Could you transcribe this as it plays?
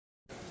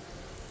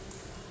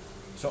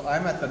So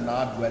I'm at the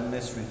Naad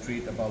Wellness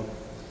Retreat, about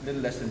a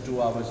little less than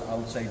 2 hours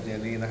outside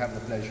Delhi, and I have the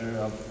pleasure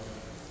of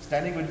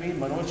standing with me,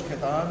 Manoj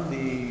Khaitan,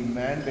 the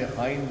man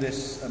behind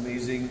this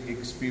amazing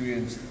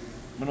experience.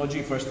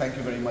 Manojji, first, thank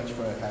you very much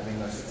for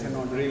having us. I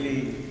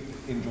really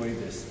enjoyed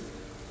this.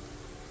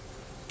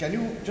 Can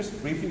you just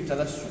briefly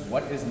tell us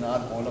what is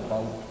Naad all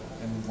about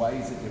and why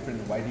is it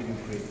different? Why did you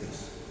create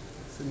this?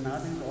 So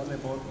Naad is all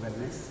about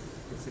wellness.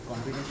 It's a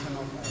combination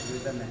of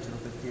Ayurveda,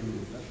 naturopathy and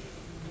yoga.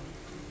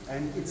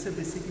 And it's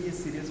basically a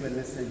serious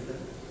wellness center.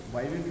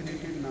 Why we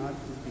created Naad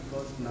is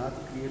because Naad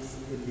creates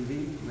a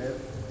living where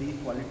the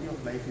quality of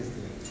life is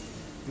there.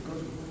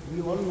 Because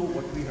we all know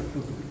what we have to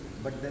do,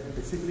 but that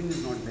discipline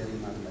is not there in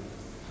our life.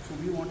 So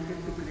we wanted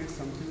to create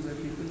something where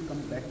people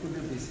come back to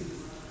their basics,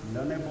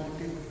 learn about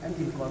it and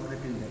incorporate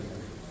in their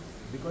life.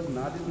 Because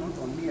Naad is not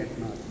only at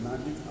Naad,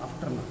 Naad is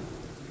after Naad.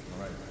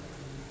 Alright.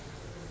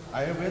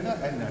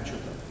 Ayurveda and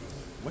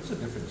naturopathy. What's the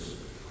difference?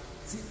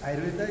 See,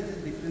 Ayurveda is a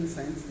different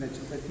science.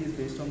 Naturopathy is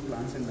based on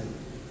plants and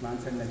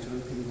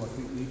natural things what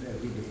we eat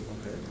every day.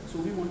 Okay.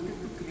 So we wanted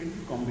to create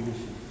the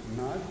combination.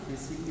 Naad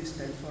basically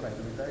stands for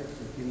Ayurveda, it's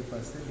 15%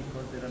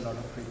 because there are a lot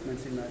of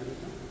treatments in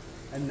Ayurveda.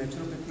 And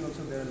naturopathy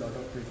also there are a lot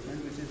of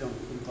treatment which is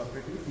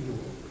incorporated in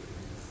yoga.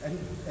 And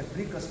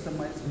every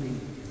customized meal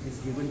is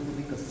given to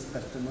the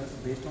customers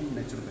based on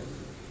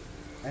naturopathy.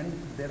 And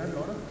there are a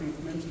lot of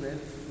treatments where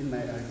in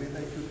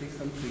Ayurveda if you take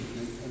some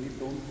treatment and it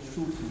don't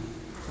suit you,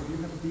 so we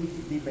have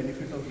the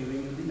benefit of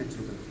giving you the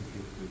naturopathy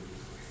treatment.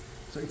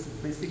 So it's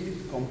basically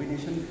the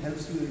combination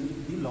helps you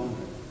in the long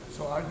run.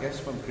 So our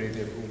guests from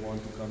Creative who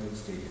want to come and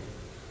stay here,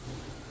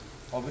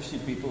 obviously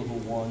people who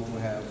want to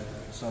have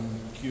some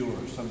cure,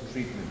 some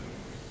treatment,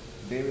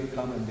 they will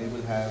come and they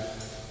will have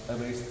a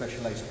very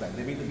specialized plan.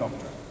 They meet the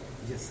doctor.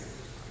 Yes,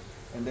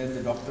 sir. And then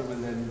the doctor will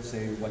then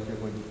say what you're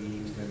going to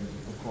eat. And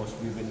of course,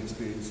 we've been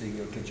experiencing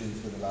your kitchens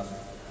for the last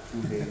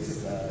few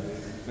days.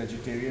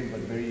 Vegetarian,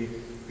 but very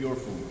pure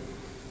food.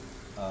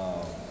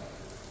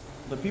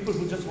 But people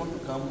who just want to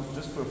come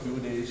just for a few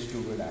days to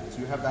relax,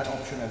 you have that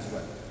option as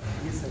well.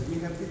 Yes, sir. We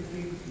have the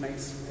 3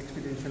 nights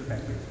experiential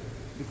package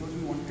because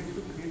we wanted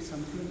to create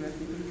something where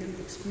people can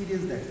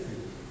experience that thing.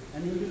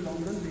 And in the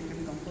long run, they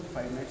can come for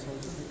 5 nights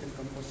also, they can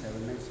come for 7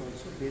 nights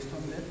also based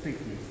on their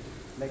treatment.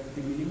 Like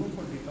the minimum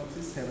for detox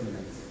is 7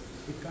 nights.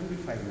 It can't be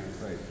 5 nights.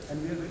 Right.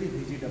 And we are very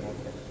rigid about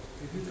that.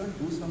 If you can't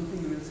do something,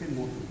 we will say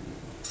no to you.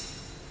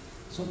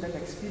 So that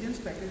experience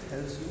package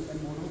helps you, and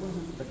moreover,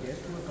 the guests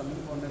who are coming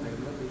on a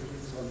regular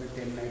basis, on a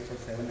 10 nights or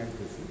 7 night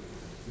basis,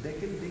 they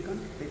can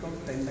take out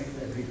 10 nights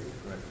every day.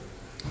 Right.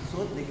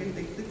 So they can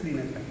take the 3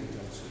 night package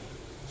also.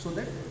 So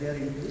that they are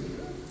in the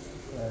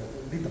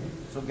rhythm.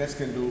 So guests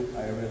can do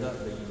Ayurveda,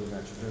 they can do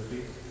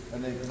naturopathy,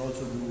 and they can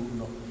also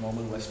do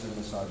normal Western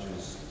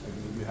massages. I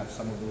believe you have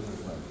some of those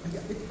as well.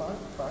 Yeah, it's part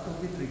of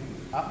the treatment.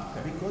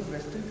 Okay. Because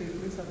Western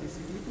treatments are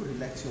basically to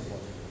relax your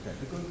body. Okay.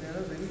 Because there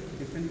are very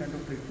different kind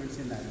of treatments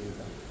in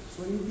Ayurveda.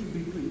 So in the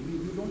between,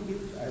 we don't give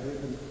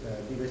Ayurveda,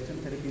 the Western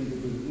therapy in the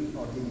beginning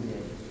or in the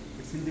end.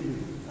 It's in the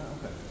middle.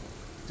 Okay.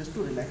 Just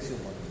to relax your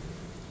body.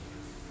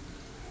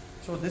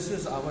 So this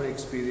is our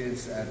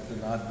experience at the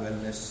Naad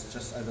Wellness,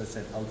 just as I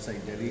said,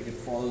 outside Delhi. It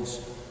falls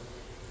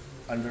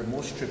under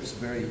most trips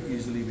very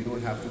easily. We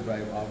don't have to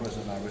drive hours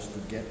and hours to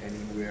get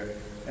anywhere.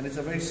 And it's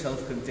a very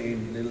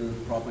self-contained little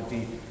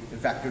property. In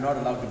fact, you're not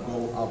allowed to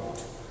go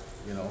out,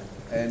 you know.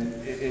 And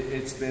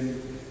it's been,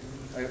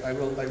 I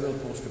will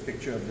post a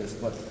picture of this,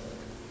 but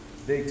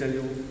they tell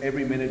you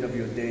every minute of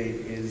your day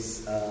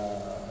is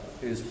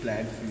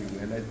planned for you.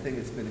 And I think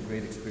it's been a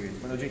great experience.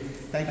 Manojji,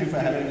 thank you for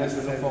having us.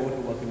 We look forward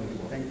to working with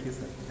you. Thank you,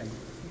 sir. Thank you.